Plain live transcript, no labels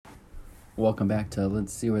Welcome back to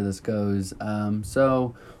Let's See Where This Goes.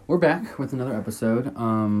 So we're back with another episode.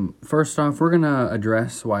 First off, we're gonna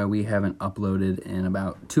address why we haven't uploaded in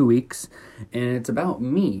about 2 weeks, and it's about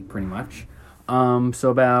me, pretty much. So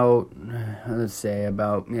about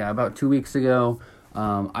 2 weeks ago,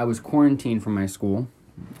 I was quarantined from my school.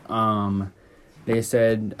 They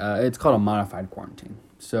said it's called a modified quarantine.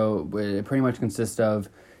 So it pretty much consists of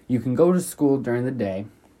you can go to school during the day,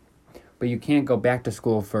 but you can't go back to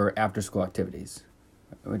school for after-school activities,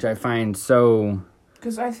 which I find so...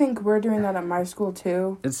 Because I think we're doing that at my school,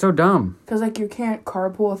 too. It's so dumb. Because, you can't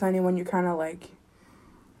carpool with anyone. You're kind of,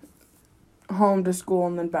 home to school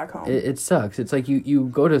and then back home. It sucks. It's like you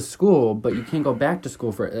go to school, but you can't go back to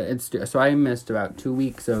school for... So I missed about 2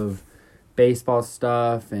 weeks of baseball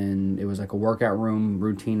stuff, and it was like a workout room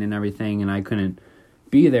routine and everything, and I couldn't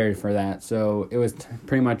be there for that. So it was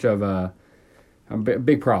pretty much of a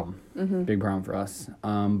big problem. Mm-hmm. Big problem for us.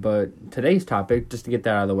 But today's topic, just to get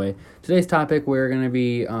that out of the way, we're going to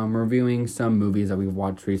be reviewing some movies that we've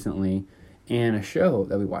watched recently and a show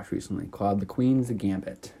that we watched recently called The Queen's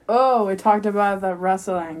Gambit. Oh, we talked about the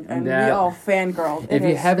wrestling, and we all fangirled. If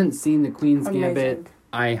you haven't seen The Queen's Gambit,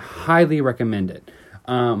 I highly recommend it.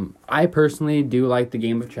 I personally do like the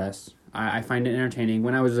game of chess. I find it entertaining.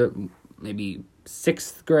 When I was maybe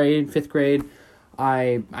 6th grade, 5th grade,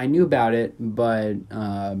 I knew about it, but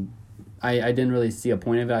I didn't really see a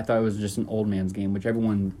point of it. I thought it was just an old man's game, which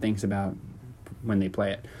everyone thinks about when they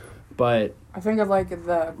play it. But I think of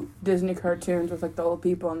the Disney cartoons with the old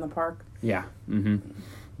people in the park. Yeah. Mm-hmm.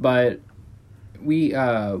 But we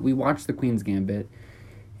watched The Queen's Gambit,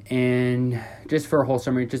 and just for a whole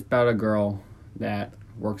summary, it's just about a girl that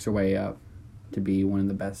works her way up to be one of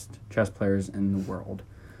the best chess players in the world.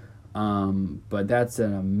 But that's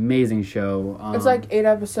an amazing show. It's 8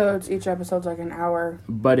 episodes. Each episode's an hour.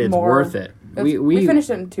 But it's more. worth it. We finished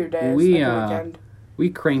it in 2 days. We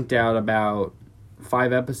cranked out about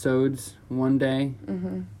 5 episodes one day.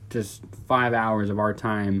 Mm-hmm. Just 5 hours of our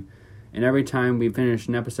time. And every time we finished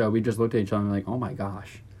an episode, we just looked at each other and like, oh my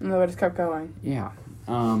gosh. And we just kept going. Yeah.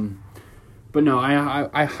 But no,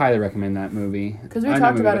 I highly recommend that movie. Because we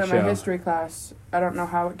talked about it in my history class. I don't know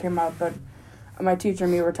how it came up, but my teacher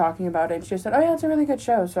and me were talking about it, and she said, oh, yeah, it's a really good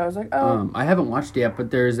show. So I was like, oh. I haven't watched it yet, but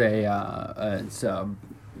there's it's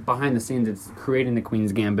behind the scenes, it's creating the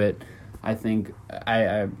Queen's Gambit. I think,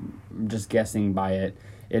 I'm just guessing by it,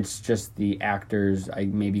 it's just the actors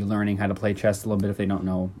maybe learning how to play chess a little bit if they don't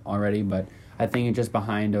know already, but I think it's just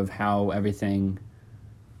behind of how everything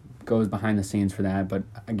goes behind the scenes for that. But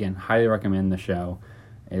again, highly recommend the show.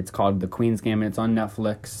 It's called The Queen's Gambit. It's on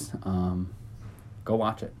Netflix. Go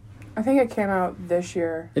watch it. I think it came out this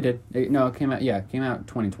year. It did. It came out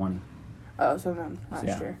 2020. Oh, so then last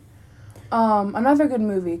year. Another good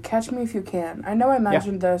movie, Catch Me If You Can. I know I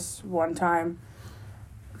mentioned this one time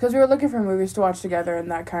because we were looking for movies to watch together, and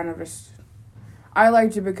that kind of just... I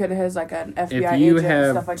liked it because it has an FBI agent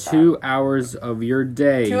and stuff like that. If you have 2 hours of your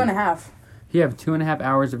day... 2.5. You have 2.5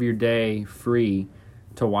 hours of your day free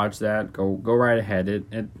to watch that. Go right ahead.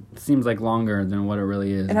 It seems like longer than what it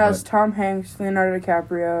really is. It has Tom Hanks, Leonardo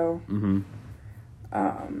DiCaprio.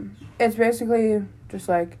 Mm-hmm. It's basically just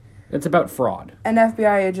it's about fraud. An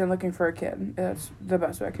FBI agent looking for a kid. That's the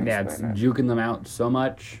best way I can explain it. Yeah, it's juking them out so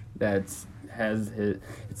much that it's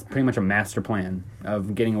pretty much a master plan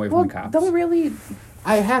of getting away from the cops. Don't really...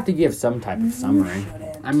 I have to give some type of summary.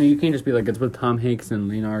 I mean, you can't just be it's with Tom Hanks and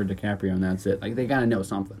Leonardo DiCaprio and that's it. They gotta know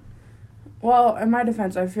something. Well, in my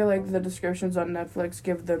defense, I feel like the descriptions on Netflix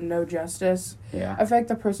give them no justice. Yeah. I feel like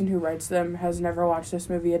the person who writes them has never watched this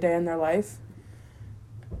movie a day in their life.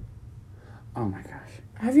 Oh my gosh.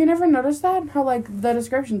 Have you never noticed that? How, the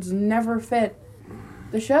descriptions never fit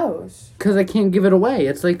the shows? Because I can't give it away.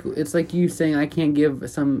 It's like you saying I can't give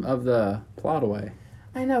some of the plot away.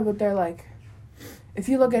 I know, but they're if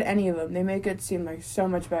you look at any of them, they make it seem so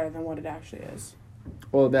much better than what it actually is.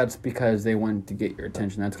 Well, that's because they want to get your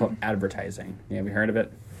attention. That's called advertising. Have you heard of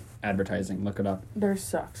it? Advertising. Look it up. Theirs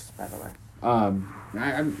sucks, by the way.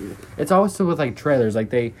 It's also with trailers.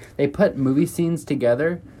 They put movie scenes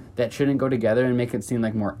together that shouldn't go together and make it seem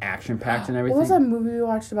more action packed and everything. What was that movie we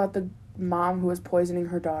watched about the mom who was poisoning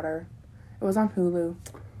her daughter? It was on Hulu.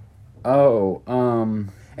 Oh,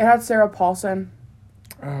 It had Sarah Paulson.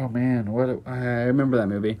 Oh man, I remember that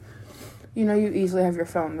movie. You know, you easily have your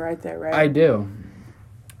phone right there, right? I do.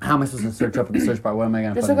 How am I supposed to search up at the search bar? What am I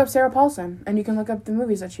going to Just look up Sarah Paulson, and you can look up the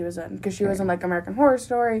movies that she was in, because she was in, American Horror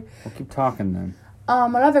Story. We'll keep talking, then.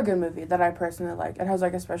 Another good movie that I personally like, it has,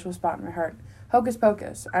 a special spot in my heart. Hocus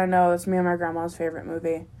Pocus. I know, it's me and my grandma's favorite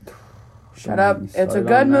movie. Shut up. It's a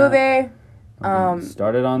good movie.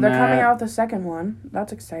 Started on they're that. coming out with the second one.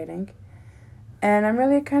 That's exciting. And I'm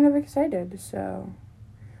really kind of excited, so.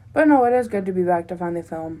 But no, it is good to be back to finally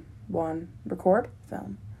record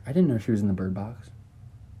film. I didn't know she was in the Bird Box.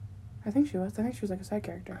 I think she was. I think she was like a side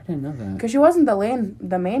character. I didn't know that. Because she wasn't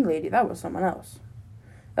the main lady. That was someone else.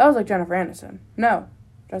 That was like Jennifer Aniston. No.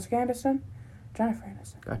 Jessica Aniston? Jennifer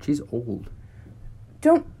Aniston. God, she's old.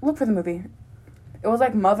 Don't look for the movie. It was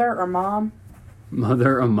like Mother or Mom.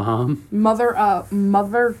 Mother or Mom?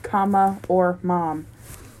 Mother, comma, or Mom.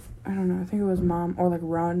 I don't know. I think it was Mom or like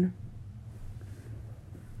Run.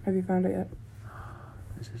 Have you found it yet?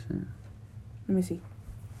 Is this it? Let me see.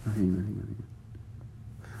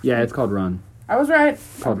 Yeah, it's called Run. I was right.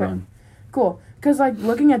 It's called Run. Cool. Because, like,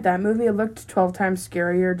 looking at that movie, it looked 12 times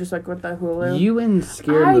scarier, just like with the Hulu. You and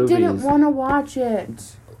scared movies. I didn't want to watch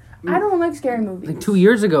it. I don't like scary movies. Like 2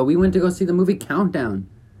 years ago, we went to go see the movie Countdown.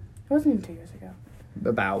 It wasn't even 2 years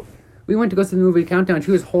ago. We went to go see the movie Countdown. She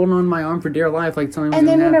was holding on my arm for dear life like something was And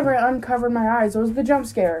then gonna happen. whenever I uncovered my eyes, it was the jump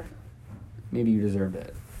scare. Maybe you deserved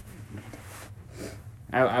it.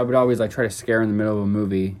 I would always like try to scare her in the middle of a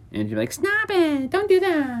movie, and she'd be like, "Stop it! Don't do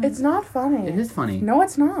that." It's not funny. It is funny. No,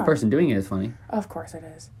 it's not. The person doing it is funny. Of course it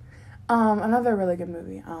is. Another really good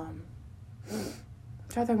movie.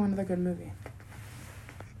 Try to think of another good movie.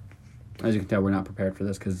 As you can tell, we're not prepared for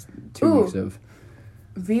this because 2 weeks of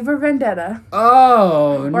V for Vendetta.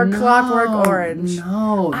 Oh, or Clockwork Orange.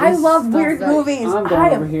 No, I love weird movies. I'm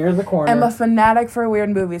going over here in the corner. I'm a fanatic for weird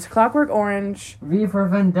movies. Clockwork Orange. V for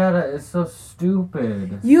Vendetta is so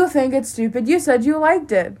stupid. You think it's stupid. You said you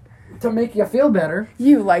liked it. To make you feel better.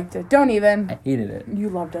 You liked it. Don't even. I hated it. You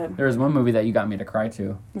loved it. There was one movie that you got me to cry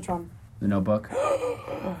to. Which one? The Notebook.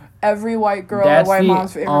 Every white girl or white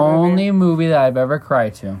mom's favorite movie. That's the only movie that I've ever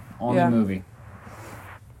cried to. Only movie.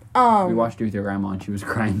 We watched it with your grandma and she was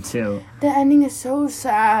crying too. The ending is so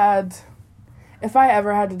sad. If I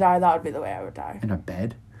ever had to die, that would be the way I would die. In a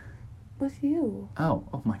bed? With you. Oh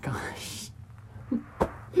my gosh.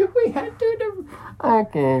 We had to.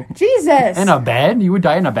 Okay. Jesus. In a bed? You would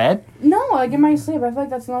die in a bed? No, like in my sleep. I feel like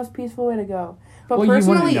that's the most peaceful way to go. But well,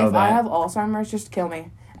 personally, if that. I have Alzheimer's, just kill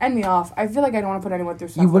me. End me off. I feel like I don't want to put anyone through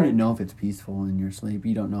suffering. You wouldn't know if it's peaceful in your sleep.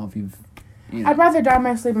 You don't know if you've... You know. I'd rather die in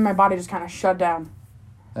my sleep and my body just kind of shut down.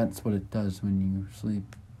 That's what it does when you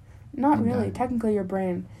sleep. Not really. Technically, your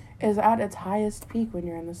brain is at its highest peak when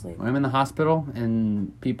you're in the sleep. When I'm in the hospital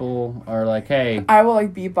and people are like, hey... I will,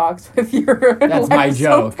 like, beatbox with your... That's my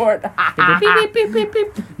joke. Beep, beep, beep,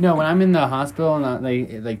 beep. No, when I'm in the hospital and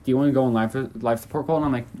they like, do you want to go on life support call? And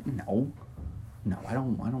I'm like, no, I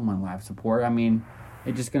don't want life support. I mean,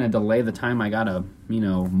 it's just gonna delay the time I gotta,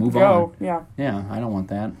 move on. Yeah. Yeah, I don't want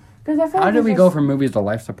that. Because I feel How did we go from movies to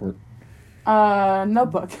life support?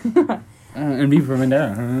 Notebook. And V for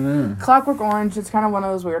Vendetta. Clockwork Orange. It's kind of one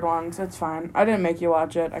of those weird ones. It's fine. I didn't make you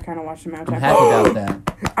watch it. I kind of watched it. I'm happy about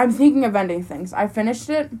that. I'm thinking of ending things. I finished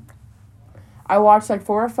it. I watched like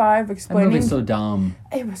 4 or 5 explaining. That movie's so dumb.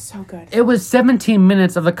 It was so good. It was 17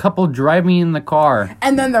 minutes of the couple driving in the car.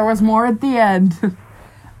 And then there was more at the end.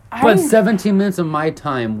 But 17 minutes of my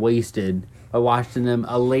time wasted by watching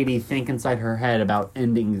a lady think inside her head about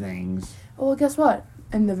ending things. Well, guess what?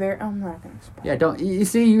 In the I'm not gonna explain. Yeah, don't you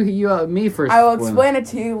see you me first. I will explain it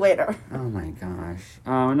to you later. Oh my gosh.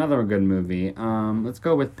 Another good movie. Let's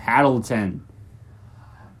go with Paddleton.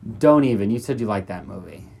 Don't even. You said you liked that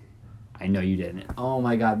movie. I know you didn't. Oh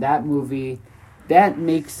my god, that movie, that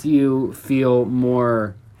makes you feel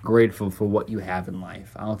more grateful for what you have in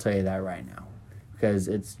life. I'll tell you that right now. Because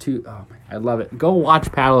it's I love it. Go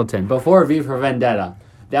watch Paddleton before V for Vendetta.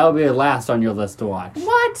 That will be the last on your list to watch.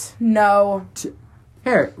 What? No.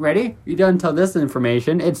 Here, ready? You done tell this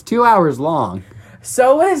information. It's 2 hours long.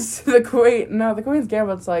 So is the Queen. No, the Queen's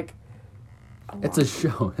Gambit's like... It's a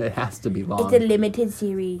show. It has to be long. It's a limited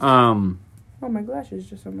series. Oh, my glasses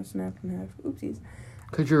just almost snapped in half. Oopsies.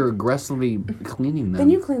 Because you're aggressively cleaning them. Then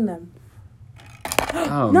you clean them.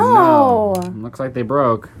 Oh, no. Looks like they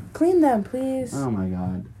broke. Clean them, please. Oh, my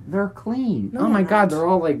God. They're clean. No, oh, my they're God. not. They're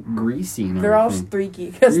all, like, greasy and They're all everything.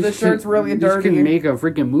 streaky because the shirt's really dirty. You can make a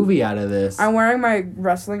freaking movie out of this. I'm wearing my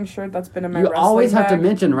wrestling shirt that's been in my You wrestling always have to bag.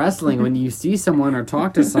 mention wrestling when you see someone or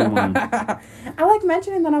talk to someone. I like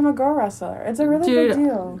mentioning that I'm a girl wrestler. It's a really big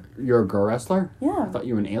deal. You're a girl wrestler? Yeah. I thought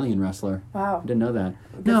you were an alien wrestler. Wow. I didn't know that.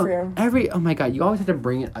 Good for you. Oh my God, you always have to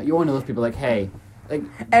bring it. You're one of those people like, hey, like.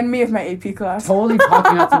 And me with my AP class. Totally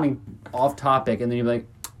talking about something off topic, and then you're like,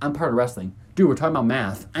 I'm part of wrestling. Dude, we're talking about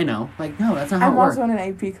math. I know. Like, no, that's not how I'm it works. also in an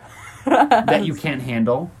AP class. That you can't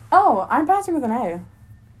handle. Oh, I'm passing with an A.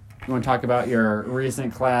 You want to talk about your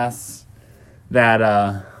recent class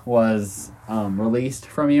that was released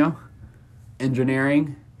from you?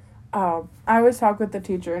 Engineering? Oh, I always talk with the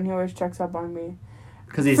teacher, and he always checks up on me.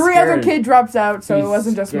 Because he's Three scared. other kid drops out, so He's it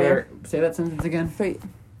wasn't just scared. Say that sentence again. me.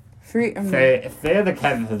 Three other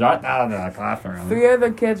kids dropped out of the classroom. 3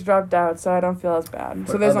 other kids dropped out, so I don't feel as bad.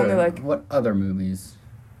 So there's only like... What other movies?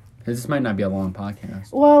 This might not be a long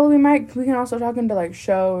podcast. Well, we can also talk into like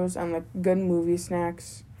shows and like good movie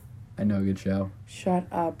snacks. I know a good show. Shut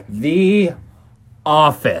up. The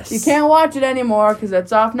Office. You can't watch it anymore because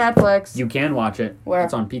it's off Netflix. You can watch it. Where?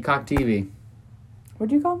 It's on Peacock TV.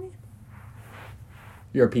 What'd you call me?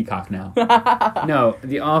 You're a peacock now. No,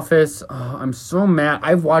 The Office. Oh, I'm so mad.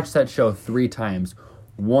 I've watched that show 3 times.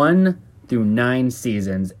 1 through 9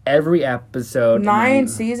 seasons. Every episode. 9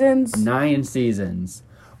 seasons? 9 seasons.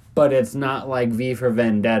 But it's not like V for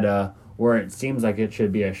Vendetta, where it seems like it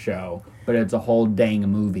should be a show. But it's a whole dang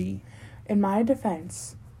movie. In my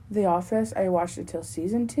defense, The Office, I watched it till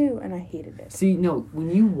season 2, and I hated it. See, no,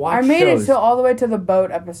 when you watch I made shows, it till all the way to the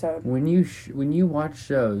boat episode. When you watch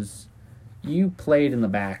shows, you played in the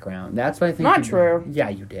background. That's what I think. Not true. Yeah,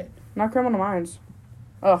 you did. Not Criminal Minds.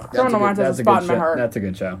 Ugh, Criminal Minds has a spot in my heart. That's a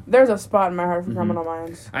good show. There's a spot in my heart for Criminal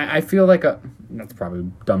Minds. I feel like that's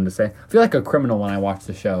probably dumb to say. I feel like a criminal when I watch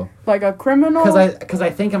the show. Like a criminal? Because I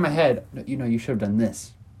think in my head, you should have done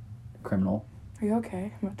this, criminal. Are you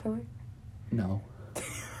okay mentally? No.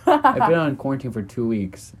 I've been on quarantine for 2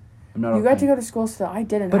 weeks. I'm not. You got to go to school still. I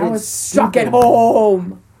didn't. But I it's was stuck at stupid.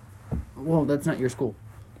 home. Well, that's not your school.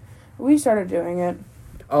 We started doing it.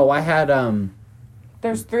 Oh, I had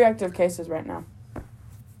There's 3 active cases right now.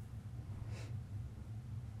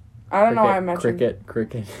 I don't know why I mentioned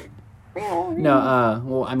Cricket. No,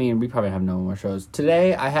 well, I mean, we probably have no more shows.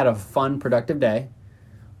 Today, I had a fun, productive day.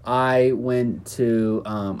 I went to,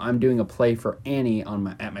 I'm doing a play for Annie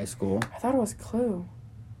at my school. I thought it was Clue.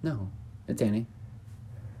 No, it's Annie.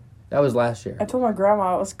 That was last year. I told my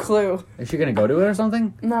grandma it was Clue. Is she going to go to it or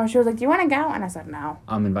something? No, she was like, "Do you want to go?" And I said, "No."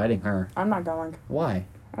 I'm inviting her. I'm not going. Why?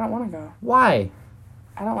 I don't want to go. Why?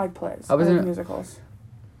 I don't like plays. I I wasn't- like musicals.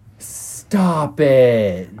 Stop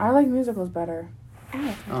it. I like musicals better.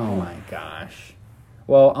 Oh my gosh.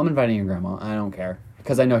 Well, I'm inviting your grandma. I don't care.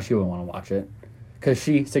 Because I know she would want to watch it. Because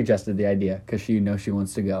she suggested the idea. Because she knows she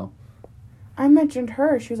wants to go. I mentioned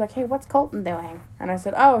her. She was like, "Hey, what's Colton doing?" And I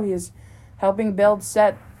said, "Oh, he's helping build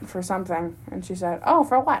set for something." And she said, "Oh,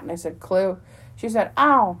 for what?" And I said, "Clue." She said,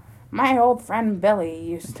 "Oh, my old friend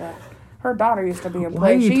Billy her daughter used to be in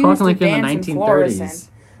Why are play. you She talking used to like in the dance 1930s? Florissant."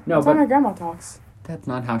 No, That's how my but grandma talks. that's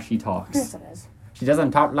not how she talks. Yes, it is. She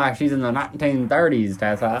doesn't talk like she's in the 1930s,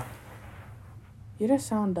 Tessa. You just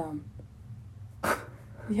sound dumb.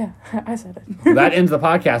 Yeah, I said it. That ends the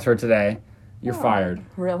podcast for today. You're Oh, fired.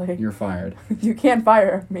 Really? You're fired. You can't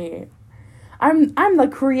fire me. I'm the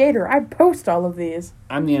creator. I post all of these.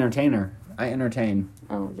 I'm the entertainer. I entertain.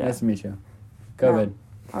 Oh, yeah. Nice to meet you. COVID.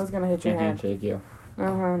 I was gonna hit your Can't hand. handshake you.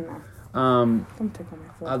 No. Don't tickle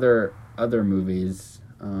my foot. Other movies.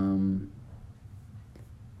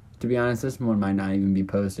 To be honest, this one might not even be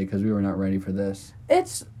posted because we were not ready for this.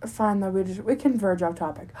 It's fine though. We can verge off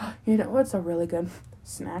topic. You know what's a really good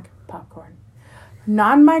snack? Popcorn.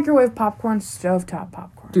 Non-microwave popcorn, stovetop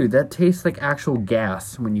popcorn. Dude, that tastes like actual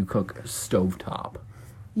gas when you cook stovetop.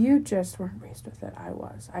 You just weren't raised with it. I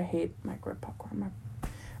was. I hate microwave popcorn.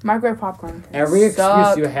 Microwave popcorn. Every suck.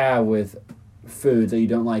 excuse you have with foods that you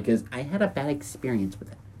don't like is, I had a bad experience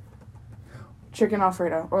with it. Chicken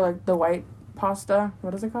Alfredo or like the white pasta.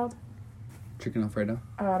 What is it called? Chicken Alfredo?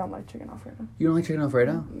 I don't like chicken Alfredo. You don't like chicken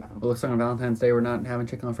Alfredo? No. Well, looks like on Valentine's Day we're not having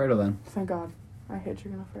chicken Alfredo then. Thank God. I hate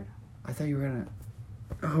chicken Alfredo. I thought you were gonna...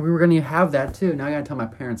 Oh, we were gonna have that too. Now I gotta tell my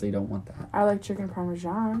parents that you don't want that. I like chicken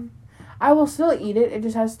parmesan. I will still eat it. It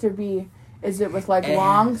just has to be... Is it with like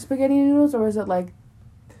long spaghetti noodles or is it like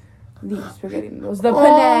these spaghetti noodles? The penne.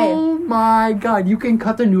 Oh my god, you can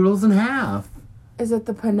cut the noodles in half. Is it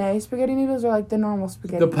the penne spaghetti noodles or like the normal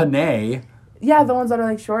spaghetti? The penne? Yeah, the ones that are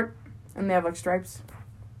like short and they have like stripes.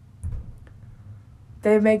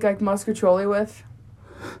 They make like muscatoli with.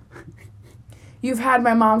 You've had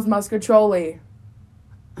my mom's muscatoli.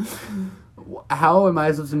 How am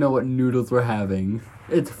I supposed to know what noodles we're having?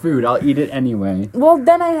 It's food. I'll eat it anyway. Well,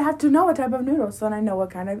 then I have to know what type of noodles, so then I know what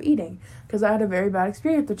kind I'm eating. Because I had a very bad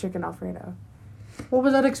experience with chicken Alfredo. What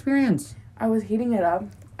was that experience? I was heating it up,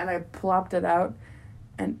 and I plopped it out,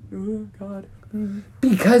 and oh god.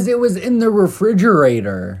 Because it was in the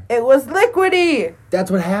refrigerator. It was liquidy! That's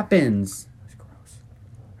what happens. It's gross.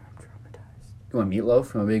 I'm traumatized. You want meatloaf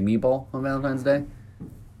from a big meatball on Valentine's Day?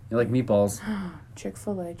 You like meatballs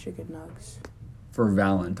Chick-fil-A chicken nugs. for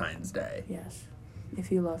Valentine's Day. Yes.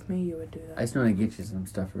 If you love me, you would do that. I just want to get you some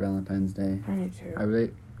stuff for Valentine's Day. I need to. I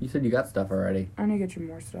really... You said you got stuff already. I need to get you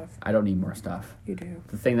more stuff. I don't need more stuff. You do.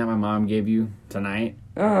 The thing that my mom gave you tonight.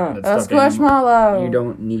 A Squishmallow. You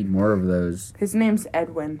don't need more of those. His name's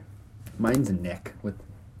Edwin. Mine's Nick with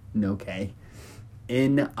no K.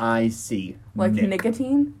 N-I-C. Like Nick.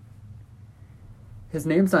 nicotine? His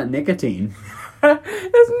name's not Nicotine.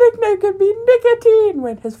 His nickname could be Nicotine.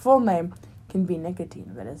 Wait, his full name can be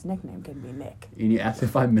Nicotine, but his nickname can be Nick. And you asked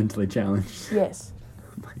if I'm mentally challenged. Yes.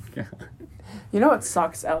 Oh my god. You know what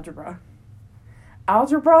sucks? Algebra.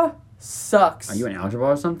 Algebra sucks. Are you in algebra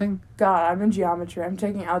or something? God, I'm in geometry. I'm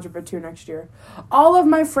taking Algebra 2 next year. All of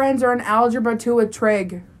my friends are in Algebra 2 with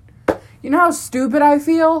Trig. You know how stupid I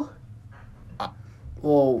feel?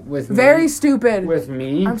 Well, with me... Very stupid. With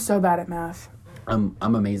me... I'm so bad at math. I'm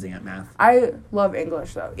amazing at math. I love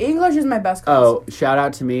English, though. English is my best class. Oh, shout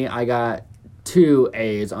out to me. I got 2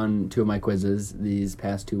 A's on 2 of my quizzes these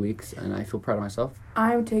past 2 weeks, and I feel proud of myself.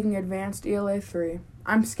 I'm taking advanced ELA 3.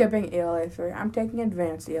 I'm skipping ELA 3. I'm taking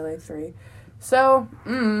advanced ELA 3. So,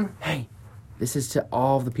 Hey, this is to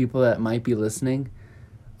all of the people that might be listening.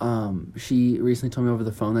 She recently told me over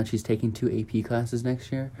the phone that she's taking 2 AP classes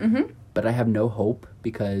next year. Mm-hmm. But I have no hope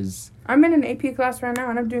because... I'm in an AP class right now,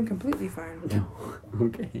 and I'm doing completely fine. No.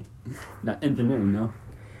 Okay. Not engineering, no.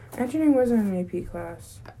 Engineering wasn't an AP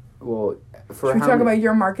class. Well, Should we talk about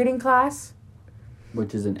your marketing class?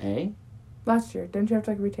 Which is an A? Last year. Didn't you have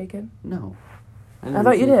to retake it? No. I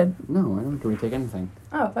thought you did. No, I don't have to retake anything.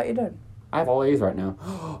 Oh, I thought you did. I have all A's right now.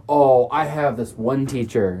 Oh, I have this one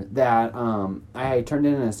teacher that I turned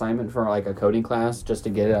in an assignment for like a coding class just to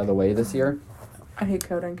get it out of the way this year. I hate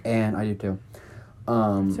coding. And I do too.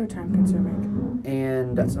 So time consuming.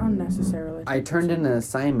 And That's unnecessarily. I turned in an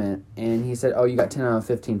assignment and he said, "Oh, you got 10 out of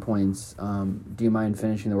 15 points. Do you mind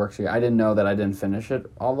finishing the worksheet?" I didn't know that I didn't finish it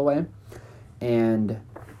all the way. And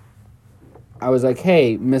I was like,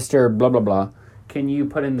 "Hey, Mr. blah, blah, blah, can you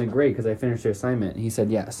put in the grade because I finished the assignment?" He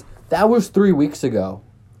said, "Yes." That was 3 weeks ago.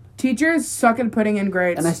 Teachers suck at putting in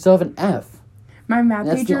grades. And I still have an F. My math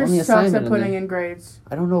That's the teacher only sucks assignment at putting in grades.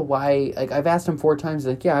 I don't know why. Like, I've asked him 4 times. He's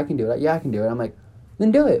like, "Yeah, I can do it. Yeah, I can do it." I'm like,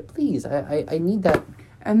 "Then do it, please. I need that."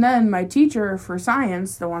 And then my teacher for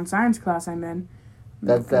science, the one science class I'm in, I'm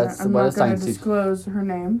not going to disclose her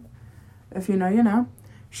name. If you know, you know.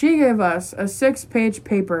 She gave us a 6-page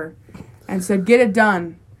paper and said, "Get it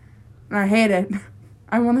done." And I hate it.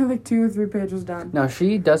 I'm only like 2 or 3 pages done. Now,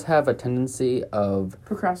 she does have a tendency of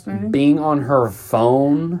procrastinating, being on her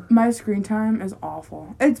phone. My screen time is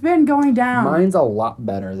awful. It's been going down. Mine's a lot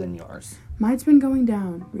better than yours. Mine's been going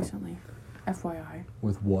down recently. FYI.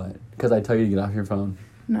 With what? Because I tell you to get off your phone.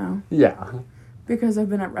 No. Yeah. Because I've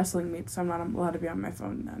been at wrestling meets, so I'm not allowed to be on my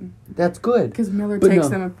phone then. That's good. Because Miller takes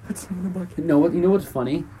them and puts them in the bucket. You know what's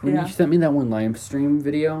funny? When you sent me that one live stream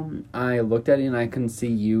video, I looked at it and I couldn't see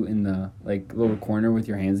you in the like little corner with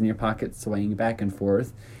your hands in your pocket swaying back and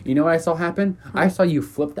forth. You know what I saw happen? I saw you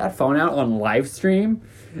flip that phone out on live stream,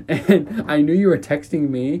 and I knew you were texting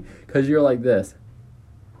me because you were like this.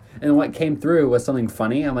 And what came through was something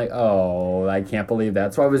funny. I'm like, oh, I can't believe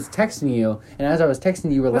that. So I was texting you, and as I was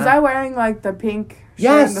texting you, was I wearing like the pink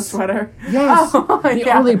shirt and the sweater? Yes. Oh,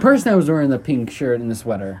 the only person that was wearing the pink shirt and the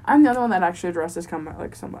sweater. I'm the other one that actually dresses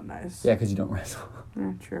somewhat nice. Yeah, because you don't wrestle.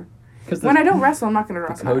 Yeah, true. When I don't wrestle, I'm not going to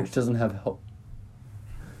wrestle. The coach doesn't have help.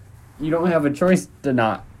 You don't have a choice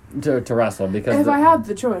to wrestle because if I had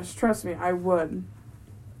the choice, trust me, I would.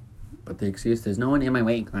 But the excuse is no one in my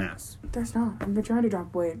weight class. There's not. I've been trying to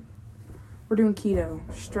drop weight. We're doing keto.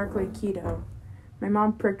 Strictly keto. My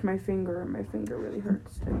mom pricked my finger, and my finger really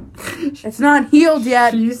hurts. It's not healed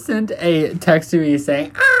yet. She sent a text to me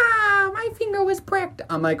saying, my finger was pricked.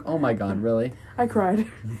 I'm like, oh my god, really? I cried.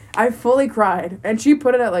 I fully cried. And she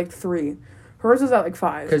put it at like 3. Hers was at like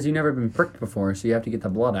 5. Because you've never been pricked before, so you have to get the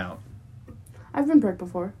blood out. I've been pricked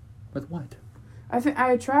before. With what?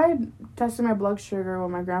 I tried testing my blood sugar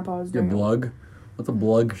when my grandpa was doing your blood? What's a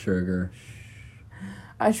blood sugar?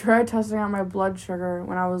 I tried testing out my blood sugar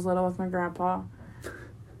when I was little with my grandpa.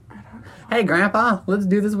 Hey, Grandpa, let's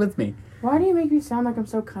do this with me. Why do you make me sound like I'm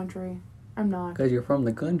so country? I'm not. Because you're from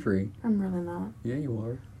the country. I'm really not. Yeah, you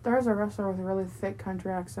are. There's a wrestler with a really thick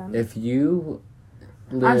country accent. If you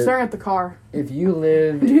live... I'm staring at the car. If you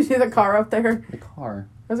live... Do you see the car up there? The car?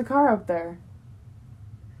 There's a car up there.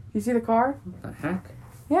 You see the car? What the heck?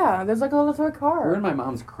 Yeah, there's like a little toy car. We're in my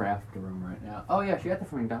mom's craft room right now. Oh, yeah, she got that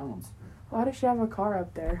from McDonald's. Why does she have a car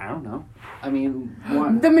up there? I don't know. I mean,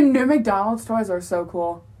 the new McDonald's toys are so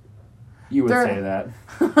cool. You would say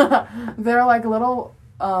that. They're like little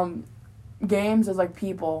games as like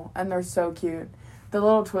people, and they're so cute. The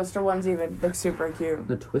little Twister ones even look super cute.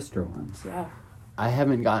 The Twister ones? Yeah. I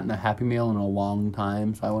haven't gotten a Happy Meal in a long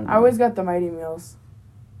time, so I wouldn't... I always got the Mighty Meals.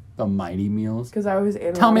 The Mighty Meals. Because I always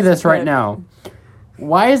ate. Tell me this right now.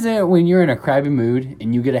 Why is it when you're in a crabby mood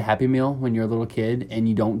and you get a Happy Meal when you're a little kid and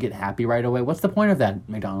you don't get happy right away? What's the point of that,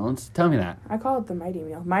 McDonald's? Tell me that. I call it the Mighty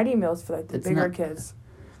Meal. Mighty Meal's for like the bigger kids.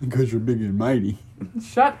 Because you're big and mighty.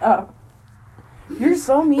 Shut up. You're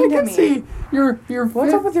so mean to me. See, you're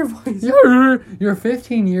what's up with your voice? You're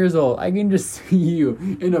 15 years old. I can just see you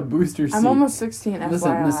in a booster seat. I'm almost 16,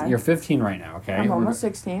 FYI. Listen, you're 15 right now, okay? I'm almost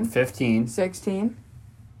 16. 15. 16.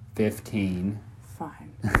 15.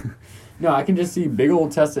 Fine. No, I can just see big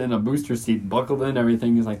old Tessa in a booster seat, buckled in,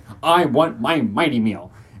 everything. He's like, I want my Mighty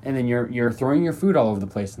Meal. And then you're throwing your food all over the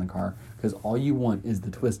place in the car because all you want is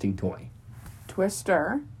the twisting toy.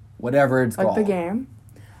 Twister. Whatever it's called. Like the game.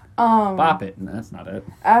 Bop it. No, that's not it.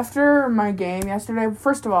 After my game yesterday,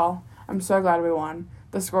 first of all, I'm so glad we won.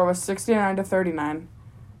 The score was 69-39.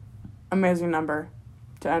 Amazing number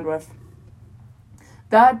to end with.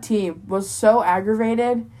 That team was so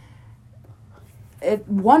aggravated.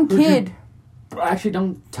 One kid. Actually,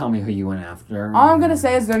 don't tell me who you went after. All I'm going to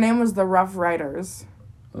say is their name was the Rough Riders.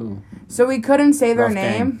 Ooh. So we couldn't say their Rough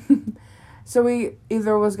name. So we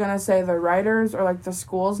either was going to say the writers or, like, the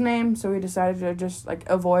school's name. So we decided to just, like,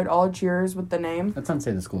 avoid all cheers with the name. Let's not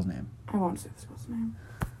say the school's name. I won't say the school's name.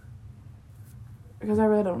 Because I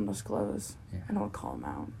really don't disclose. Yeah. I don't call them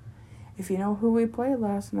out. If you know who we played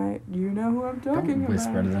last night, you know who I'm talking Don't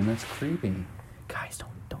whisper about. to them. That's creepy. Guys,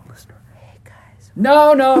 don't listen to her. Hey, guys. No,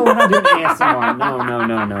 we're not doing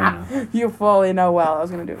ASMR. No. You fully know well I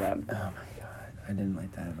was going to do that. Oh, my God. I didn't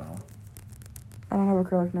like that at all. I don't have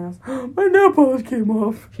acrylic nails. My nail polish came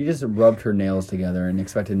off. She just rubbed her nails together and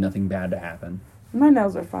expected nothing bad to happen. My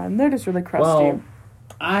nails are fine. They're just really crusty. Well,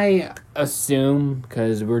 I assume,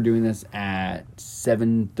 because we're doing this at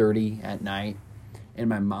 7:30 at night in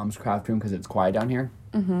my mom's craft room because it's quiet down here.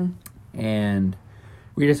 Mm-hmm. And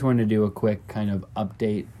we just wanted to do a quick kind of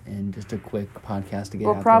update and just a quick podcast to get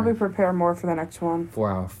We'll out probably there prepare more for the next one.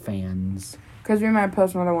 for our fans. Because we might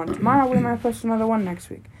post another one tomorrow. We might post another one next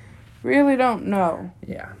week. Really don't know.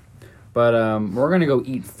 Yeah. But we're going to go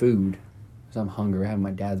eat food because I'm hungry. I have my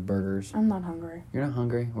dad's burgers. I'm not hungry. You're not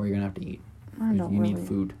hungry? Or you're going to have to eat? I don't You really. need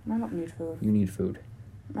food. I don't need food. You need food.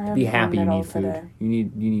 I To be haven't happy, you eaten it all need food. today.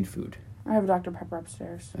 You need food. I have Dr. Pepper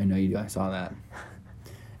upstairs. I know you do. I saw that.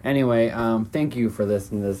 Anyway, thank you for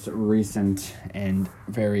listening to this recent and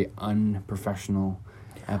very unprofessional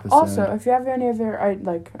episode. Also, if you have any other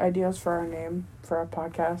ideas for our name for our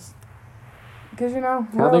podcast, because how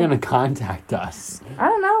are they going to contact us? I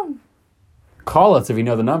don't know. Call us if you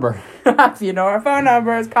know the number. If you know our phone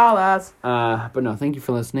numbers, call us. But no, thank you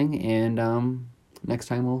for listening, and next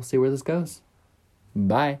time we'll see where this goes.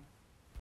 Bye.